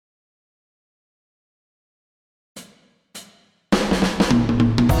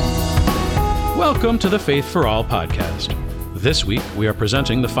Welcome to the Faith for All podcast. This week, we are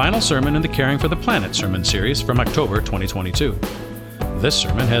presenting the final sermon in the Caring for the Planet sermon series from October 2022. This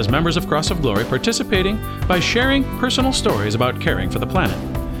sermon has members of Cross of Glory participating by sharing personal stories about caring for the planet.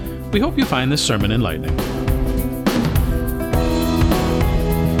 We hope you find this sermon enlightening.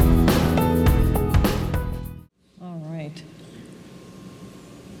 All right.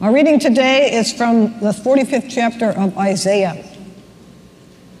 Our reading today is from the 45th chapter of Isaiah.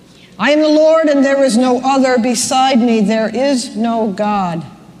 I am the Lord, and there is no other. Beside me, there is no God.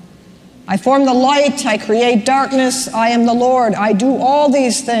 I form the light, I create darkness. I am the Lord, I do all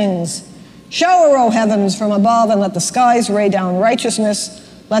these things. Shower, O heavens, from above, and let the skies rain down righteousness.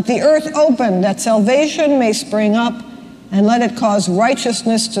 Let the earth open, that salvation may spring up, and let it cause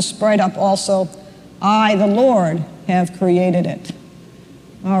righteousness to spread up also. I, the Lord, have created it.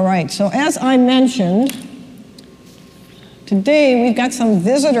 All right, so as I mentioned, today we've got some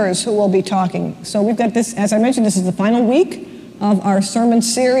visitors who will be talking. So we've got this, as I mentioned, this is the final week of our sermon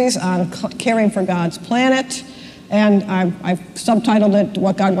series on caring for God's planet. And I've subtitled it,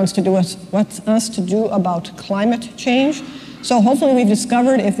 What God wants us to do about climate change. So hopefully we've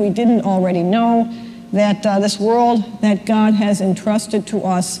discovered, if we didn't already know, that this world that God has entrusted to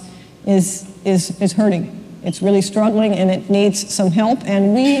us is hurting. It's really struggling and it needs some help,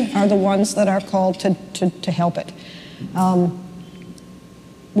 and we are the ones that are called to help it.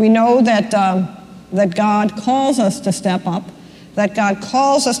 We know that God calls us to step up, that God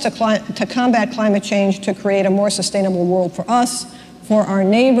calls us to combat climate change, to create a more sustainable world for us, for our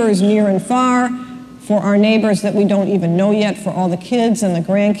neighbors near and far, for our neighbors that we don't even know yet, for all the kids and the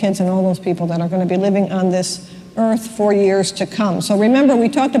grandkids and all those people that are going to be living on this earth for years to come. So remember, we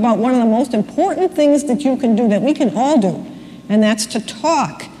talked about one of the most important things that you can do, that we can all do, and that's to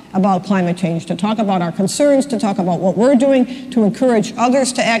talk about climate change, to talk about our concerns, to talk about what we're doing, to encourage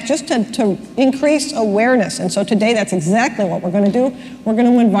others to act, just to increase awareness. And so today, that's exactly what we're going to do. We're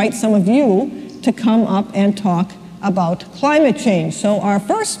going to invite some of you to come up and talk about climate change. So our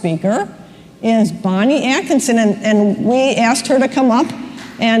first speaker is Bonnie Atkinson, and we asked her to come up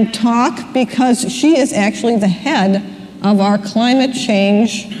and talk because she is actually the head of our climate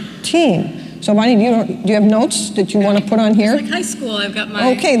change team. So, Bonnie, do you have notes that you want to put on here? It's like high school. I've got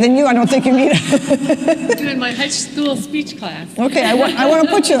my... Okay, then I don't think you need it. Doing my high school speech class. Okay, I want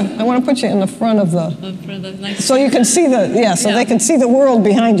to put you in the front of the... Nice so you can see they can see the world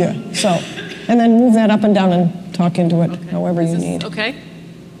behind you. So, and then move that up and down and talk into it however you need. Okay.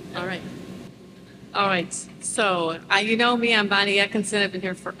 All right. So, you know me, I'm Bonnie Atkinson. I've been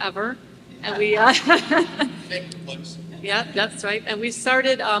here forever. And we... Yeah, that's right. And we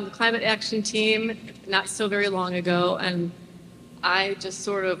started the Climate Action Team not so very long ago, and I just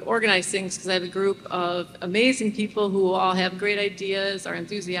sort of organized things because I have a group of amazing people who all have great ideas, are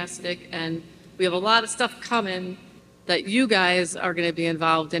enthusiastic, and we have a lot of stuff coming that you guys are going to be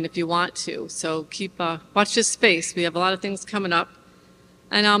involved in if you want to. So watch this space. We have a lot of things coming up.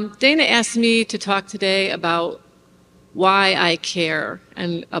 And Dana asked me to talk today about why I care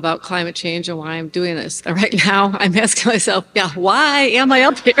and about climate change and why I'm doing this. And right now, I'm asking myself, why am I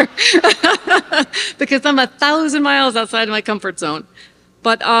up here? Because I'm 1,000 miles outside of my comfort zone.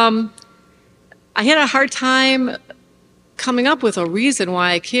 But I had a hard time coming up with a reason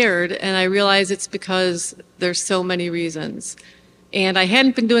why I cared, and I realized it's because there's so many reasons. And I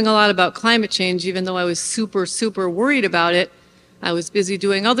hadn't been doing a lot about climate change, even though I was super, super worried about it. I was busy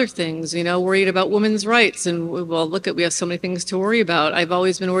doing other things, worried about women's rights. And we have so many things to worry about. I've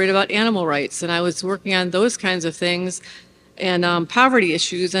always been worried about animal rights. And I was working on those kinds of things and poverty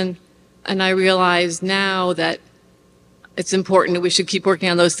issues. And I realize now that it's important that we should keep working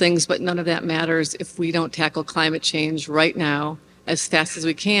on those things, but none of that matters if we don't tackle climate change right now as fast as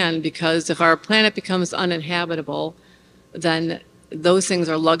we can. Because if our planet becomes uninhabitable, then those things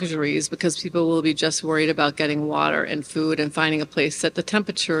are luxuries, because people will be just worried about getting water and food and finding a place that the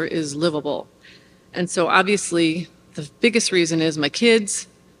temperature is livable. And so obviously the biggest reason is my kids,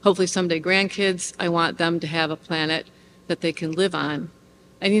 hopefully someday grandkids. I want them to have a planet that they can live on.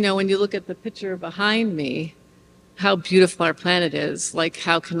 And when you look at the picture behind me, how beautiful our planet is, like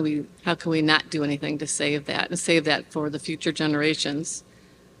how can we not do anything to save that and save that for the future generations?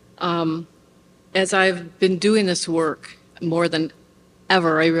 As I've been doing this work more than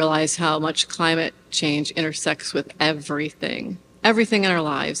ever, I realize how much climate change intersects with everything. Everything in our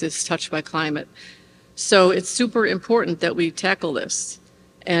lives is touched by climate. So it's super important that we tackle this.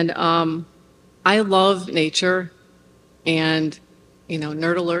 And I love nature, and,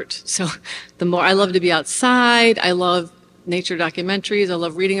 nerd alert. So I love to be outside. I love nature documentaries. I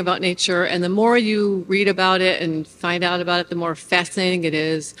love reading about nature. And the more you read about it and find out about it, the more fascinating it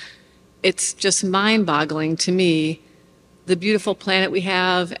is. it's just mind-boggling to me, the beautiful planet we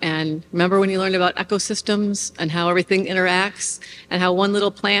have. And remember when you learned about ecosystems and how everything interacts and how one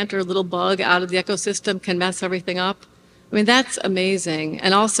little plant or little bug out of the ecosystem can mess everything up? I mean, that's amazing.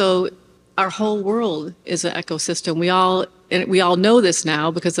 And also, our whole world is an ecosystem. We all know this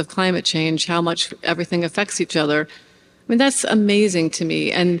now because of climate change, how much everything affects each other. I mean, that's amazing to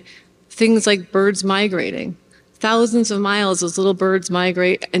me. And things like birds migrating. Thousands of miles, those little birds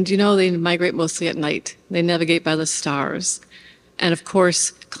migrate. And you know, they migrate mostly at night. They navigate by the stars. And of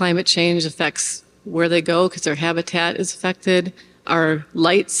course, climate change affects where they go because their habitat is affected. Our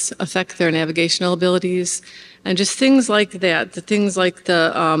lights affect their navigational abilities. And just things like that. The things like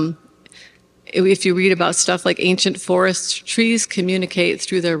if you read about stuff like ancient forests, trees communicate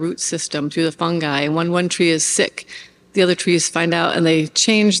through their root system, through the fungi. And when one tree is sick, the other trees find out and they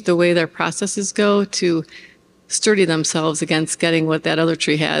change the way their processes go to sturdy themselves against getting what that other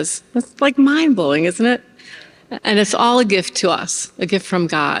tree has. That's like mind-blowing, isn't it? And it's all a gift to us, a gift from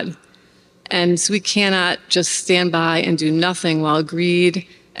God. And so we cannot just stand by and do nothing while greed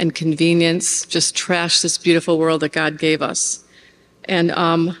and convenience just trash this beautiful world that God gave us. And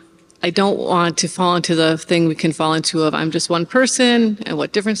I don't want to fall into the thing we can fall into of I'm just one person and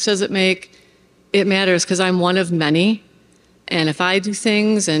what difference does it make? It matters because I'm one of many. And if I do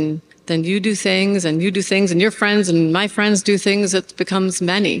things and then you do things and you do things and your friends and my friends do things, it becomes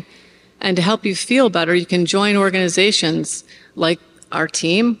many. And to help you feel better, you can join organizations like our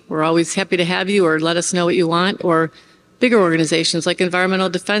team. We're always happy to have you, or let us know what you want, or bigger organizations like Environmental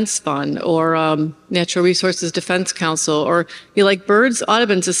Defense Fund or Natural Resources Defense Council, or you like Birds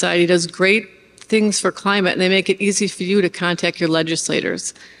Audubon Society does great things for climate, and they make it easy for you to contact your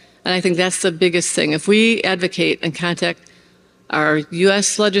legislators. And I think that's the biggest thing. If we advocate and contact our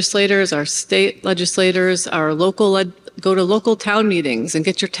U.S. legislators, our state legislators, our go to local town meetings and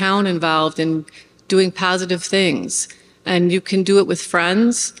get your town involved in doing positive things. And you can do it with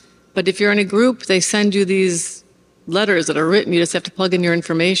friends, but if you're in a group, they send you these letters that are written. You just have to plug in your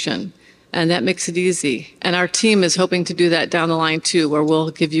information, and that makes it easy. And our team is hoping to do that down the line too, where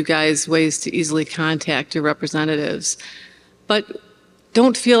we'll give you guys ways to easily contact your representatives. But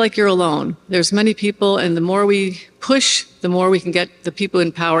don't feel like you're alone. There's many people, and the more we push, the more we can get the people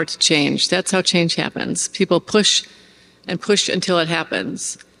in power to change. That's how change happens. People push and push until it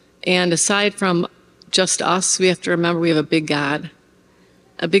happens. And aside from just us, we have to remember we have a big God.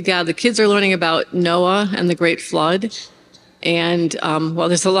 A big God. The kids are learning about Noah and the Great Flood. And well,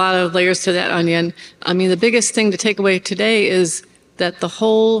 there's a lot of layers to that onion. I mean, the biggest thing to take away today is that the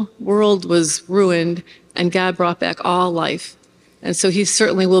whole world was ruined and God brought back all life. And so he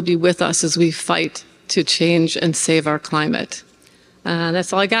certainly will be with us as we fight to change and save our climate.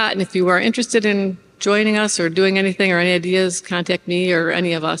 That's all I got. And if you are interested in joining us or doing anything or any ideas, contact me or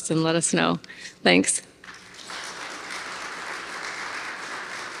any of us and let us know. Thanks.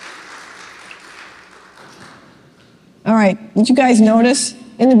 All right, did you guys notice?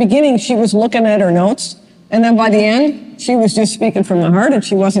 In the beginning, she was looking at her notes, and then by the end, she was just speaking from the heart, and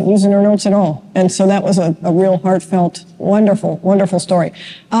she wasn't using her notes at all. And so that was a real heartfelt, wonderful, wonderful story.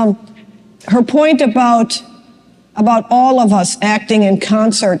 Her point about all of us acting in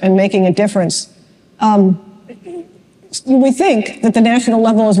concert and making a difference, we think that the national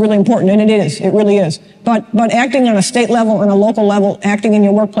level is really important, and it is, it really is. But acting on a state level and a local level, acting in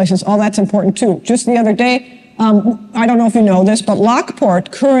your workplaces, all that's important too. Just the other day, I don't know if you know this, but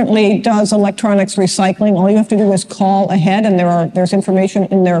Lockport currently does electronics recycling. All you have to do is call ahead, and there's information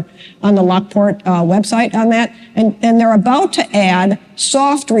in there on the Lockport website on that. And they're about to add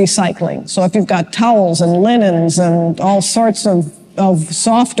soft recycling. So if you've got towels and linens and all sorts of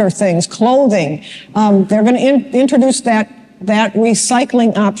softer things, clothing, they're going to introduce that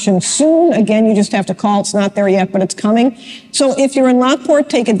recycling option soon. Again, you just have to call. It's not there yet, but it's coming. So if you're in Lockport,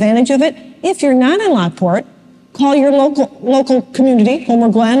 take advantage of it. If you're not in Lockport, call your local community, Homer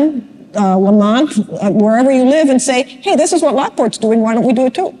Glen, Lamont, wherever you live, and say, hey, this is what Lockport's doing. Why don't we do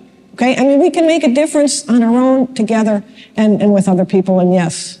it too? Okay? I mean, we can make a difference on our own, together, and with other people. And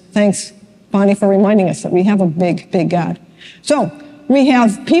yes, thanks, Bonnie, for reminding us that we have a big, big God. So we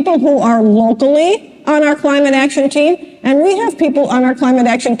have people who are locally on our climate action team, and we have people on our climate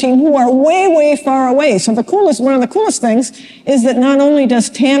action team who are way, way far away. So one of the coolest things is that not only does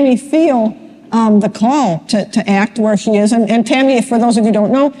Tammy feel the call to act where she is, and Tammy, for those of you who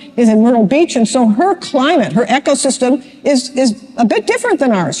don't know, is in Myrtle Beach, and so her climate, her ecosystem is a bit different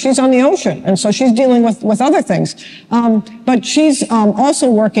than ours. She's on the ocean, and so she's dealing with other things. But she's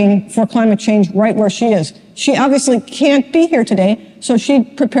also working for climate change right where she is. She obviously can't be here today, so she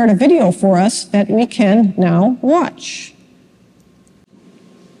prepared a video for us that we can now watch.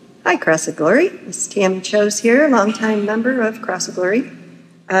 Hi, Cross of Glory. It's Tammy Chose here, longtime member of Cross of Glory.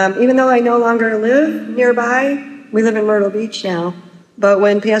 Even though I no longer live nearby, we live in Myrtle Beach now. But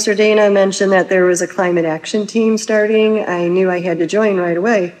when Pastor Dana mentioned that there was a climate action team starting, I knew I had to join right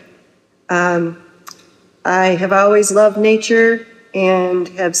away. I have always loved nature and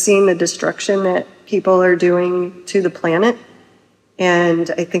have seen the destruction that people are doing to the planet. And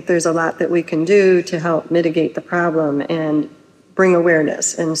I think there's a lot that we can do to help mitigate the problem and bring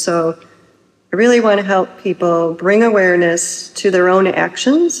awareness. And so I really want to help people bring awareness to their own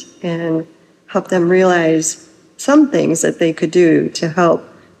actions and help them realize some things that they could do to help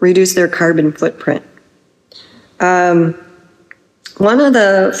reduce their carbon footprint. One of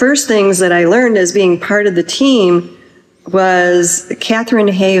the first things that I learned as being part of the team was Catherine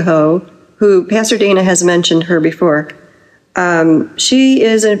Hayhoe, who Pastor Dana has mentioned her before. She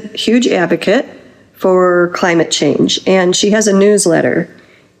is a huge advocate for climate change, and she has a newsletter.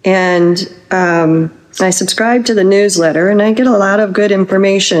 And I subscribe to the newsletter, and I get a lot of good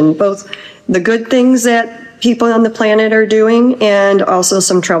information, both the good things that people on the planet are doing and also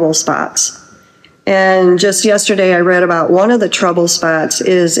some trouble spots. And just yesterday, I read about one of the trouble spots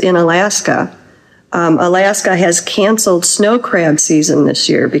is in Alaska. Alaska has canceled snow crab season this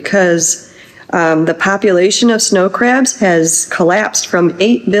year because the population of snow crabs has collapsed from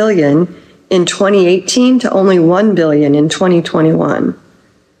 8 billion in 2018 to only 1 billion in 2021.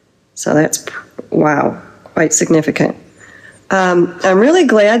 So that's, wow, quite significant. I'm really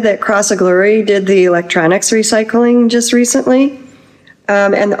glad that Cross of Glory did the electronics recycling just recently.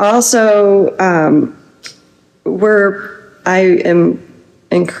 And also, I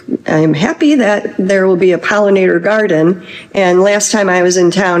am happy that there will be a pollinator garden. And last time I was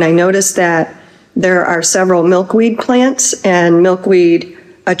in town, I noticed that there are several milkweed plants, and milkweed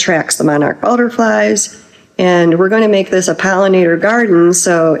attracts the monarch butterflies. And we're going to make this a pollinator garden,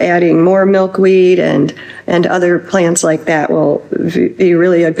 so adding more milkweed and other plants like that will be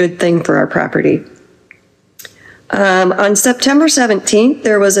really a good thing for our property. On September 17th,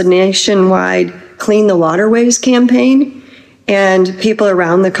 there was a nationwide Clean the Waterways campaign, and people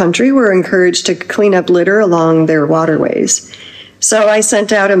around the country were encouraged to clean up litter along their waterways. So I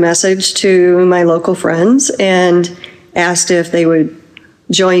sent out a message to my local friends and asked if they would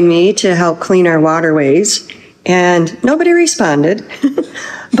join me to help clean our waterways, and nobody responded.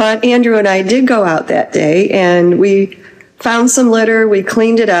 But Andrew and I did go out that day, and we found some litter, we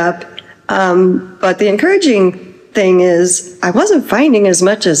cleaned it up, but the encouraging thing is I wasn't finding as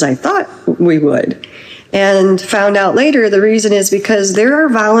much as I thought we would, and found out later the reason is because there are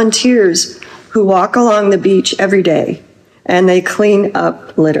volunteers who walk along the beach every day and they clean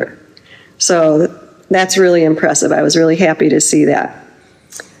up litter. So that's really impressive. I was really happy to see that.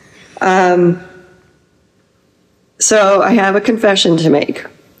 So I have a confession to make.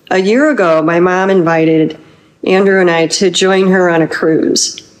 A year ago, my mom invited Andrew and I to join her on a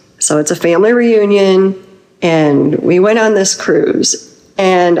cruise. So it's a family reunion, and we went on this cruise.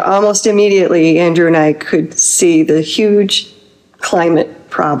 And almost immediately, Andrew and I could see the huge climate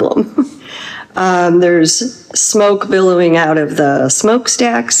problem. There's smoke billowing out of the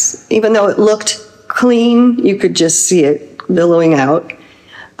smokestacks. Even though it looked clean, you could just see it billowing out.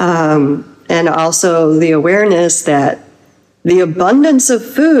 And also the awareness that the abundance of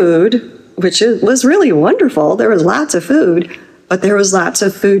food, which was really wonderful, there was lots of food, but there was lots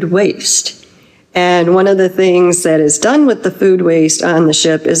of food waste. And one of the things that is done with the food waste on the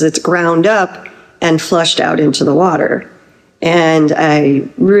ship is it's ground up and flushed out into the water. And I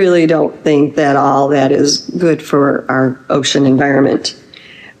really don't think that all that is good for our ocean environment.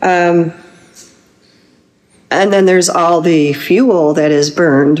 And then there's all the fuel that is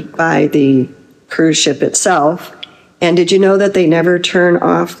burned by the cruise ship itself. And did you know that they never turn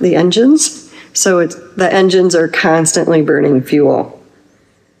off the engines? So the engines are constantly burning fuel.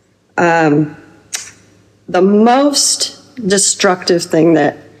 The most destructive thing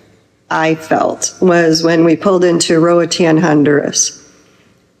that I felt was when we pulled into Roatan, Honduras.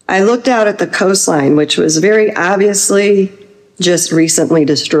 I looked out at the coastline, which was very obviously just recently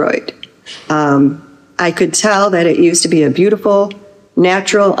destroyed. I could tell that it used to be a beautiful,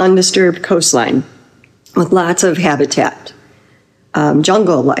 natural, undisturbed coastline with lots of habitat,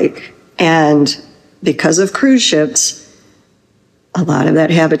 jungle-like. And because of cruise ships, a lot of that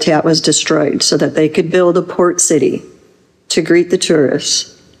habitat was destroyed so that they could build a port city to greet the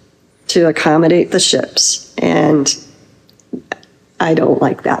tourists, to accommodate the ships. And I don't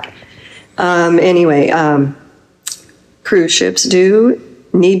like that. Cruise ships do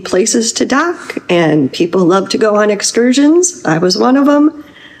need places to dock, and people love to go on excursions. I was one of them,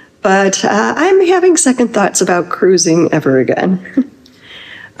 but I'm having second thoughts about cruising ever again.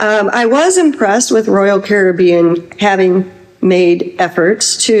 I was impressed with Royal Caribbean having made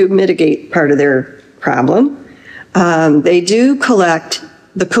efforts to mitigate part of their problem. They do collect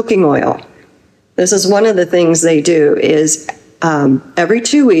the cooking oil. This is one of the things they do is every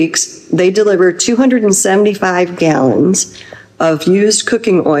 2 weeks, they deliver 275 gallons of used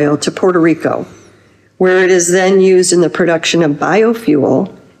cooking oil to Puerto Rico, where it is then used in the production of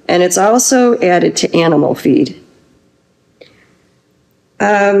biofuel, and it's also added to animal feed.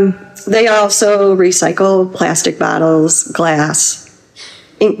 They also recycle plastic bottles, glass,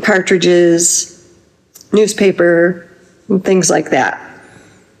 ink cartridges, newspaper, and things like that.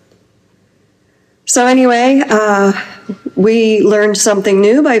 So anyway, we learned something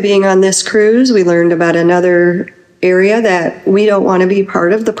new by being on this cruise. We learned about another area that we don't want to be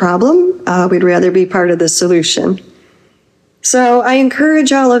part of the problem. We'd rather be part of the solution. So I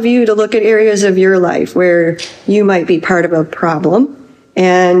encourage all of you to look at areas of your life where you might be part of a problem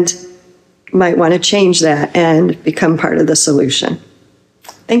and might want to change that and become part of the solution.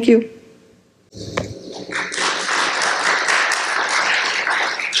 Thank you.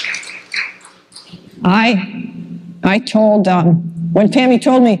 I told, when Tammy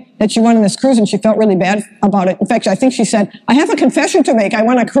told me that she went on this cruise and she felt really bad about it. In fact, I think she said, I have a confession to make. I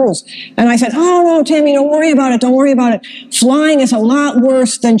went on a cruise. And I said, oh, no, Tammy, don't worry about it. Don't worry about it. Flying is a lot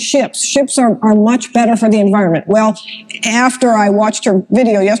worse than ships. Ships are much better for the environment. Well, after I watched her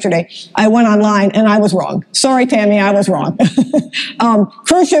video yesterday, I went online and I was wrong. Sorry, Tammy, I was wrong.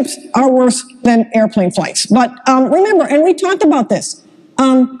 Cruise ships are worse than airplane flights. But remember, and we talked about this,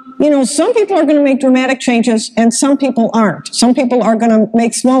 some people are going to make dramatic changes and some people aren't. Some people are going to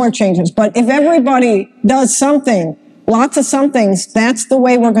make smaller changes. But if everybody does something, lots of somethings, that's the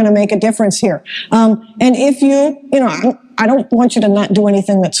way we're going to make a difference here. And if I don't want you to not do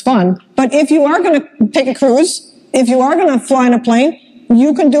anything that's fun, but if you are going to take a cruise, if you are going to fly in a plane,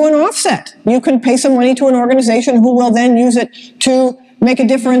 you can do an offset. You can pay some money to an organization who will then use it to make a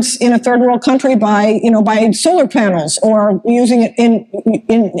difference in a third world country by solar panels or using it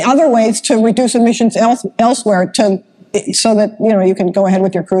in other ways to reduce emissions elsewhere so that, you can go ahead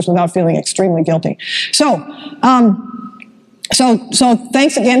with your cruise without feeling extremely guilty. So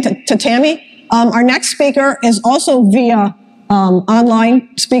thanks again to Tammy. Our next speaker is also via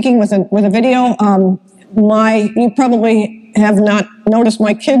online speaking with a video. You probably have not noticed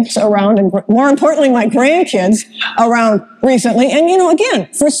my kids around, and more importantly, my grandkids around recently. And again,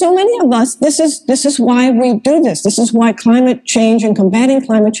 for so many of us, this is why we do this. This is why climate change and combating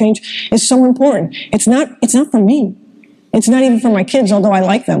climate change is so important. It's not for me. It's not even for my kids, although I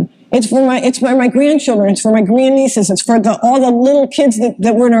like them. It's for my grandchildren. It's for my grandnieces. It's for all the little kids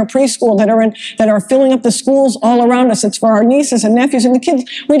that were in our preschool that are filling up the schools all around us. It's for our nieces and nephews and the kids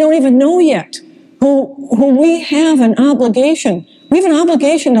we don't even know yet, who we have an obligation. We have an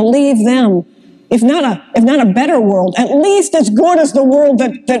obligation to leave them, if not a better world, at least as good as the world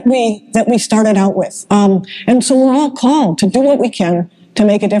that we started out with. And so we're all called to do what we can to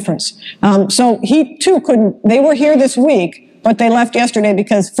make a difference. So he too couldn't. They were here this week, but they left yesterday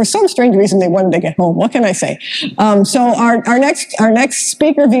because for some strange reason they wanted to get home. What can I say? So our next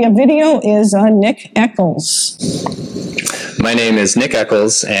speaker via video is Nick Eccles. My name is Nick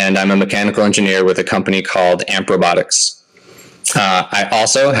Eccles, and I'm a mechanical engineer with a company called Amp Robotics. I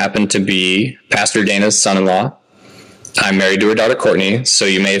also happen to be Pastor Dana's son-in-law. I'm married to her daughter, Courtney, so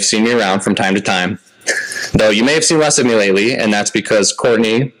you may have seen me around from time to time. Though you may have seen less of me lately, and that's because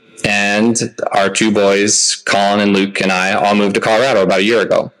Courtney and our two boys, Colin and Luke, and I all moved to Colorado about a year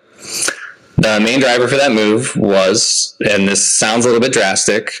ago. The main driver for that move was, and this sounds a little bit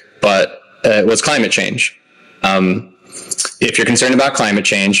drastic, but it was climate change. If you're concerned about climate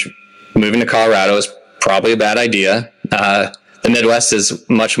change, moving to Colorado is probably a bad idea. The Midwest is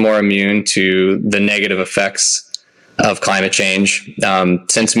much more immune to the negative effects of climate change.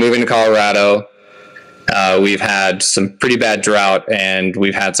 Since moving to Colorado, we've had some pretty bad drought, and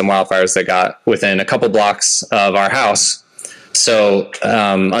we've had some wildfires that got within a couple blocks of our house. So,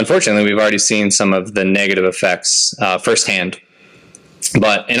 unfortunately, we've already seen some of the negative effects firsthand.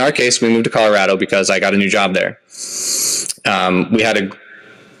 But in our case, we moved to Colorado because I got a new job there. We had a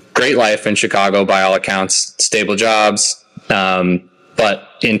great life in Chicago, by all accounts, stable jobs. But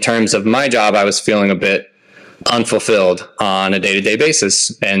in terms of my job, I was feeling a bit unfulfilled on a day-to-day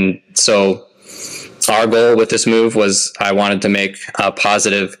basis. And so our goal with this move was I wanted to make a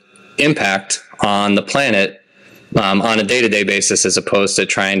positive impact on the planet on a day-to-day basis, as opposed to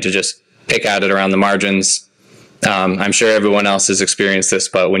trying to just pick at it around the margins. I'm sure everyone else has experienced this,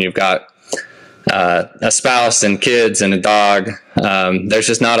 but when you've got a spouse and kids and a dog, there's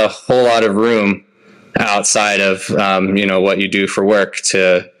just not a whole lot of room outside of, what you do for work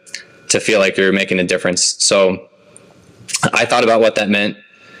to feel like you're making a difference. So I thought about what that meant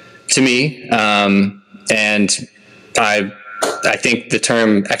to me. And I think the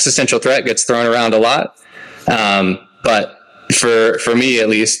term existential threat gets thrown around a lot. But for me, at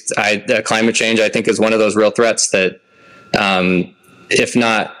least, climate change, I think, is one of those real threats that, if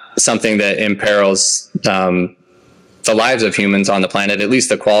not something that imperils the lives of humans on the planet, at least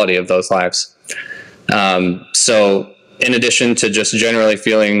the quality of those lives. So in addition to just generally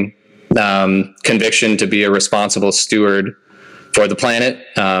feeling conviction to be a responsible steward for the planet,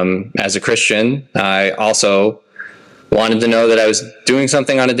 as a Christian, I also wanted to know that I was doing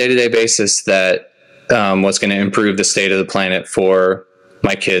something on a day-to-day basis that was going to improve the state of the planet for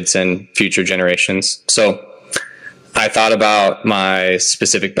my kids and future generations. So I thought about my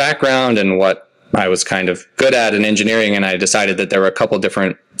specific background and what I was kind of good at in engineering, and I decided that there were a couple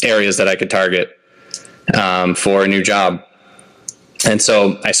different areas that I could target for a new job. And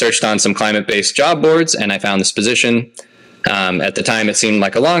so I searched on some climate-based job boards, and I found this position. At the time, it seemed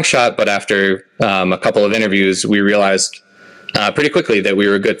like a long shot, but after a couple of interviews, we realized pretty quickly that we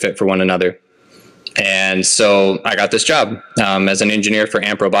were a good fit for one another. And so I got this job as an engineer for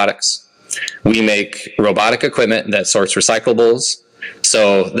AMP Robotics. We make robotic equipment that sorts recyclables.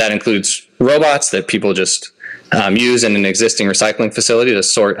 So that includes robots that people just use in an existing recycling facility to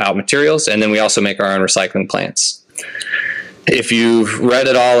sort out materials. And then we also make our own recycling plants. If you've read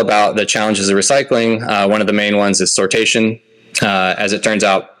at all about the challenges of recycling, one of the main ones is sortation. As it turns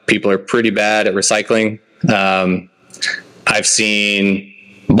out, people are pretty bad at recycling. I've seen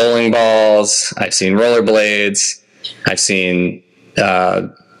bowling balls, I've seen rollerblades, I've seen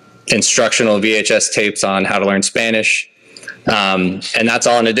instructional VHS tapes on how to learn Spanish. And that's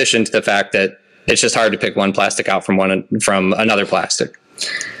all in addition to the fact that it's just hard to pick one plastic out from another plastic.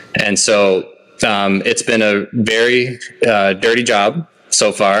 And so it's been a very dirty job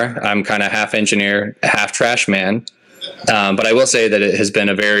so far. I'm kind of half engineer, half trash man. But I will say that it has been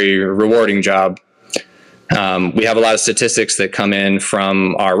a very rewarding job. We have a lot of statistics that come in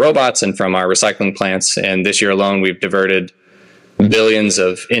from our robots and from our recycling plants. And this year alone, we've diverted billions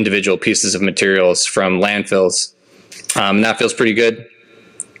of individual pieces of materials from landfills. That feels pretty good.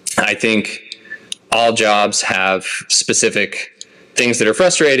 I think all jobs have specific things that are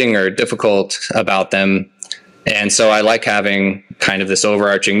frustrating or difficult about them. And so I like having kind of this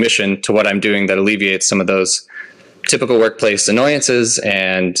overarching mission to what I'm doing that alleviates some of those typical workplace annoyances.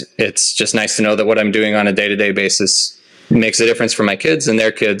 And it's just nice to know that what I'm doing on a day-to-day basis makes a difference for my kids and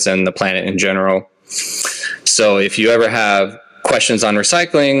their kids and the planet in general. So if you ever have questions on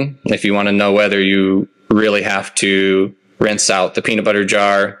recycling, if you want to know whether you really have to rinse out the peanut butter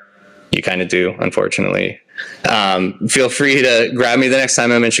jar, you kind of do, unfortunately. Feel free to grab me the next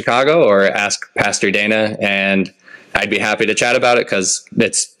time I'm in Chicago or ask Pastor Dana, and I'd be happy to chat about it because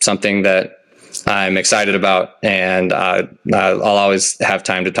it's something that I'm excited about, and I'll always have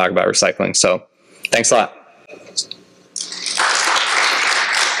time to talk about recycling. So thanks a lot.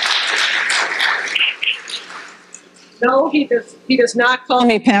 No, he does not call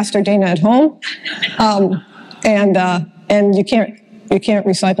me Pastor Dana at home, and you can't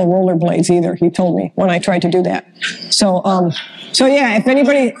recycle rollerblades either. He told me when I tried to do that. So yeah, if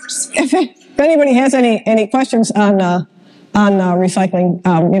anybody has any questions on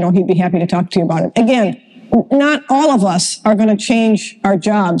recycling, he'd be happy to talk to you about it. Again, not all of us are going to change our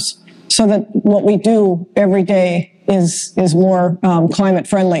jobs so that what we do every day is more climate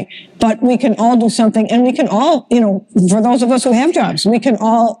friendly. But we can all do something, and we can all, for those of us who have jobs, we can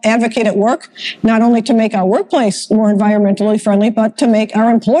all advocate at work, not only to make our workplace more environmentally friendly, but to make our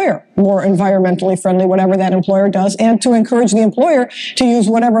employer more environmentally friendly, whatever that employer does, and to encourage the employer to use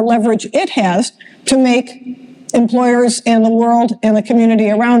whatever leverage it has to make employers and the world and the community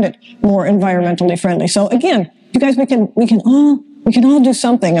around it more environmentally friendly. So again, you guys, we can all do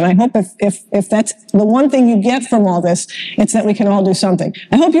something. And I hope if that's the one thing you get from all this, it's that we can all do something.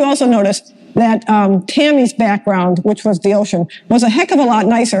 I hope you also noticed that Tammy's background, which was the ocean, was a heck of a lot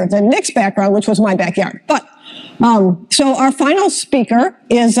nicer than Nick's background, which was my backyard. But so our final speaker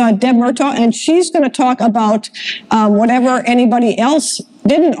is Deb Murtaugh, and she's going to talk about whatever anybody else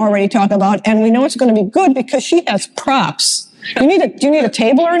didn't already talk about. And we know it's going to be good because she has props. Do you need a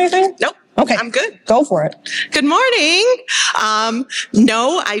table or anything? Nope. Okay. I'm good. Go for it. Good morning.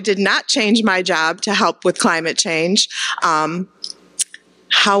 No, I did not change my job to help with climate change.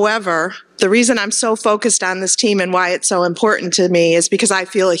 However, the reason I'm so focused on this team and why it's so important to me is because I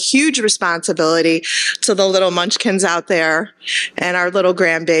feel a huge responsibility to the little munchkins out there and our little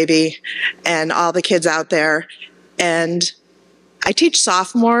grandbaby and all the kids out there. And I teach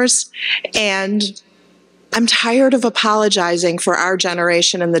sophomores, and I'm tired of apologizing for our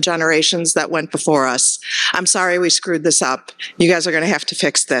generation and the generations that went before us. I'm sorry we screwed this up. You guys are going to have to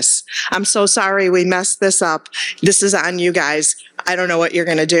fix this. I'm so sorry we messed this up. This is on you guys. I don't know what you're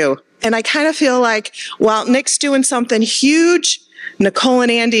going to do. And I kind of feel like, well, Nick's doing something huge. Nicole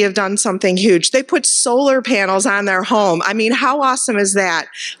and Andy have done something huge. They put solar panels on their home. I mean, how awesome is that?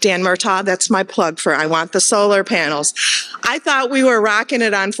 Dan Murtaugh, that's my plug for I want the solar panels. I thought we were rocking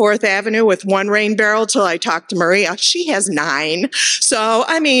it on 4th Avenue with one rain barrel till I talked to Maria. She has 9. So,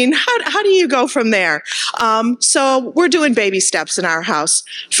 I mean, how do you go from there? So we're doing baby steps in our house.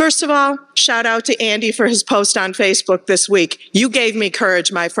 First of all, shout out to Andy for his post on Facebook this week. You gave me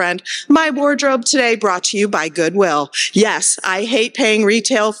courage, my friend. My wardrobe today brought to you by Goodwill. Yes, I hate paying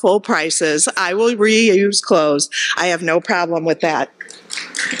retail full prices. I will reuse clothes. I have no problem with that.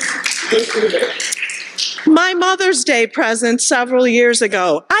 My Mother's Day present several years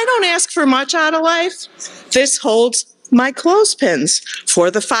ago. I don't ask for much out of life. This holds my clothespins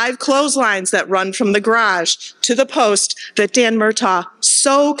for the 5 clotheslines that run from the garage to the post that Dan Murtaugh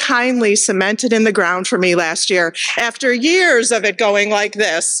so kindly cemented in the ground for me last year after years of it going like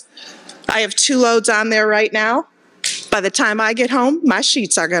this. I have 2 loads on there right now. By the time I get home, my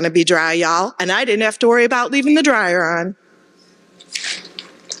sheets are going to be dry, y'all, and I didn't have to worry about leaving the dryer on.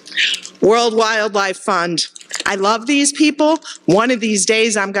 World Wildlife Fund. I love these people. One of these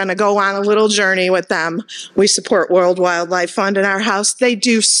days, I'm going to go on a little journey with them. We support World Wildlife Fund in our house. They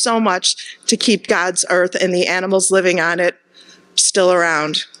do so much to keep God's earth and the animals living on it still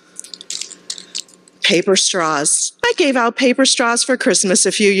around. Paper straws. I gave out paper straws for Christmas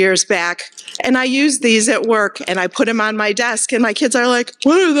a few years back, and I used these at work, and I put them on my desk, and my kids are like,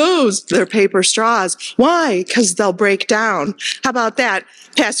 what are those? They're paper straws. Why? Because they'll break down. How about that?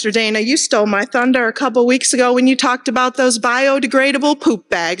 Pastor Dana, you stole my thunder a couple weeks ago when you talked about those biodegradable poop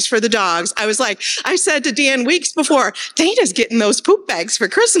bags for the dogs. I said to Dan weeks before, Dana's getting those poop bags for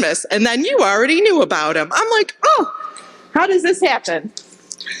Christmas, and then you already knew about them. I'm like, oh, how does this happen?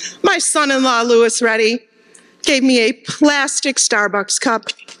 My son-in-law, Louis Reddy, gave me a plastic Starbucks cup,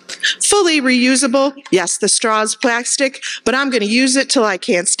 fully reusable. Yes, the straw's plastic, but I'm going to use it till I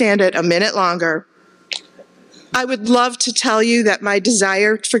can't stand it a minute longer. I would love to tell you that my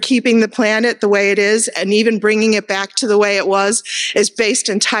desire for keeping the planet the way it is and even bringing it back to the way it was is based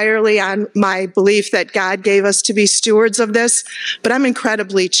entirely on my belief that God gave us to be stewards of this, but I'm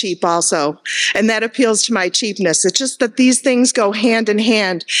incredibly cheap also, and that appeals to my cheapness. It's just that these things go hand in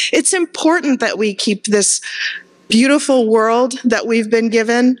hand. It's important that we keep this beautiful world that we've been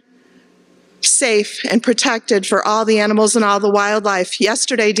given safe and protected for all the animals and all the wildlife.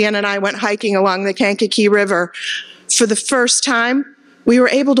 Yesterday, Dan and I went hiking along the Kankakee River. For the first time, we were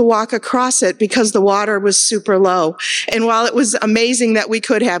able to walk across it because the water was super low. And while it was amazing that we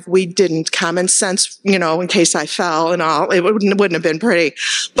could have, we didn't. Common sense, in case I fell and all, it wouldn't have been pretty.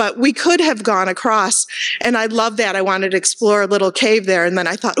 But we could have gone across, and I love that. I wanted to explore a little cave there, and then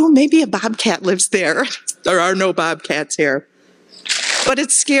I thought, oh, maybe a bobcat lives there. There are no bobcats here. But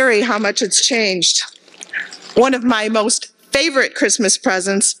it's scary how much it's changed. One of my most favorite Christmas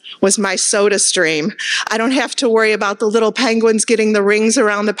presents was my soda stream. I don't have to worry about the little penguins getting the rings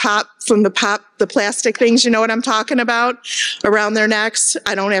around the pop, the plastic things, you know what I'm talking about, around their necks.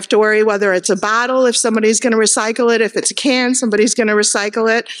 I don't have to worry whether it's a bottle, if somebody's going to recycle it. If it's a can, somebody's going to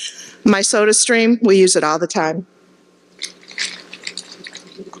recycle it. My soda stream, we use it all the time.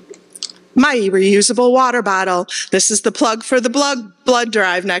 My reusable water bottle. This is the plug for the blood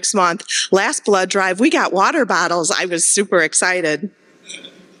drive next month. Last blood drive, we got water bottles. I was super excited.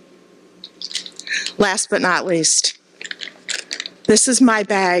 Last but not least, this is my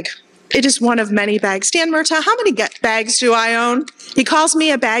bag. It is one of many bags. Dan Murtaugh, how many bags do I own? He calls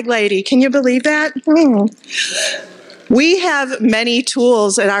me a bag lady. Can you believe that? We have many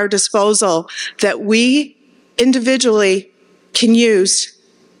tools at our disposal that we individually can use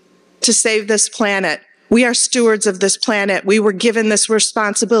to save this planet. We are stewards of this planet. We were given this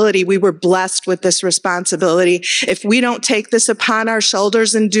responsibility. We were blessed with this responsibility. If we don't take this upon our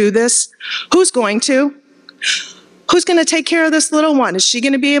shoulders and do this, who's going to? Who's going to take care of this little one? Is she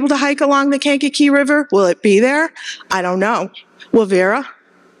going to be able to hike along the Kankakee River? Will it be there? I don't know. Will Vera?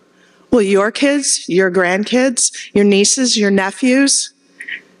 Will your kids, your grandkids, your nieces, your nephews?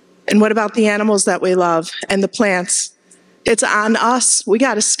 And what about the animals that we love and the plants? It's on us. We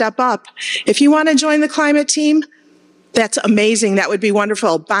got to step up. If you want to join the climate team, That's amazing. That would be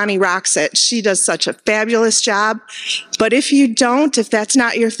wonderful. Bonnie rocks it. She does such a fabulous job. But if you don't, if that's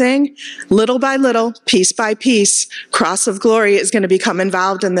not your thing, little by little, piece by piece, Cross of Glory is going to become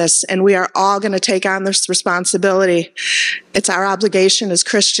involved in this, and we are all going to take on this responsibility. It's our obligation as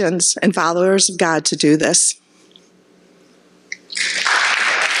Christians and followers of God to do this.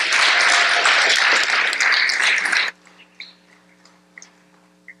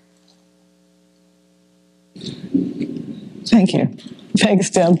 Thank you. Thanks,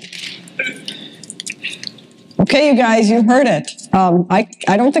 Deb. Okay, you guys, you heard it. I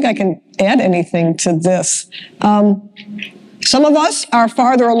don't think I can add anything to this. Some of us are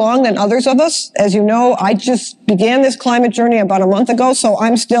farther along than others of us. As you know, I just began this climate journey about a month ago, so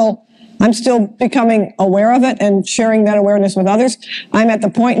I'm still becoming aware of it and sharing that awareness with others. I'm at the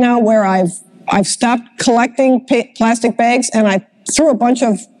point now where I've stopped collecting plastic bags, and I threw a bunch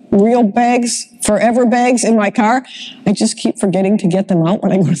of real bags, forever bags in my car. I just keep forgetting to get them out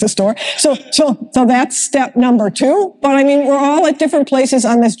when I go to the store. So that's step number 2. But I mean, we're all at different places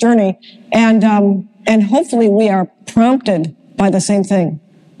on this journey, and hopefully we are prompted by the same thing,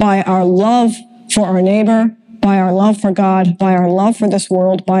 by our love for our neighbor, by our love for God, by our love for this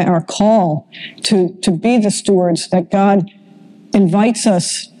world, by our call to be the stewards that God invites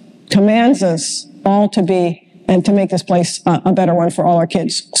us, commands us all to be, and to make this place a better one for all our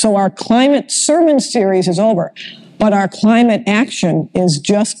kids. So our climate sermon series is over, but our climate action is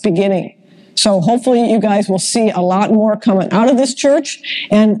just beginning. So hopefully you guys will see a lot more coming out of this church,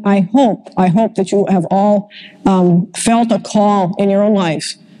 and I hope that you have all felt a call in your own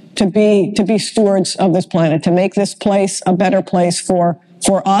lives to be stewards of this planet, to make this place a better place for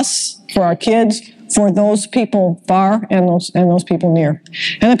us, for our kids, for those people far and those people near.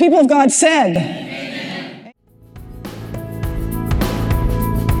 And the people of God said,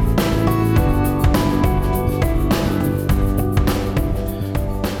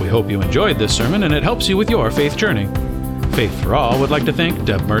 hope you enjoyed this sermon and it helps you with your faith journey. Faith for All would like to thank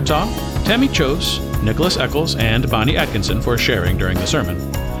Deb Murtaugh, Tammy Chose, Nicholas Eccles, and Bonnie Atkinson for sharing during the sermon.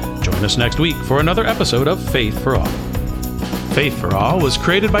 Join us next week for another episode of Faith for All. Faith for All was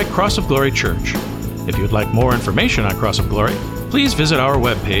created by Cross of Glory Church. If you'd like more information on Cross of Glory, please visit our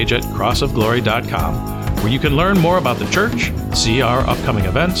webpage at crossofglory.com, where you can learn more about the church, see our upcoming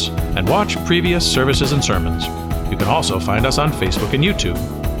events, and watch previous services and sermons. You can also find us on Facebook and YouTube.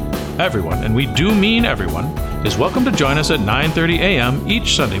 Everyone, and we do mean everyone, is welcome to join us at 9:30 a.m.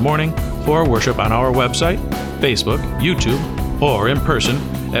 each Sunday morning for worship on our website, Facebook, YouTube, or in person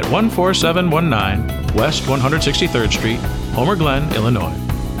at 14719 West 163rd Street, Homer Glen, Illinois.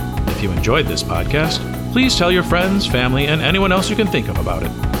 If you enjoyed this podcast, please tell your friends, family, and anyone else you can think of about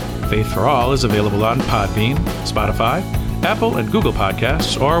it. Faith for All is available on Podbean, Spotify, Apple and Google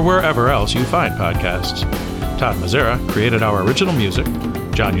Podcasts, or wherever else you find podcasts. Todd Mazzara created our original music.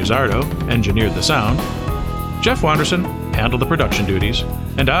 John Uzzardo engineered the sound. Jeff Wanderson handled the production duties.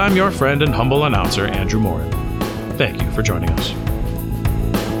 And I'm your friend and humble announcer, Andrew Morin. Thank you for joining us.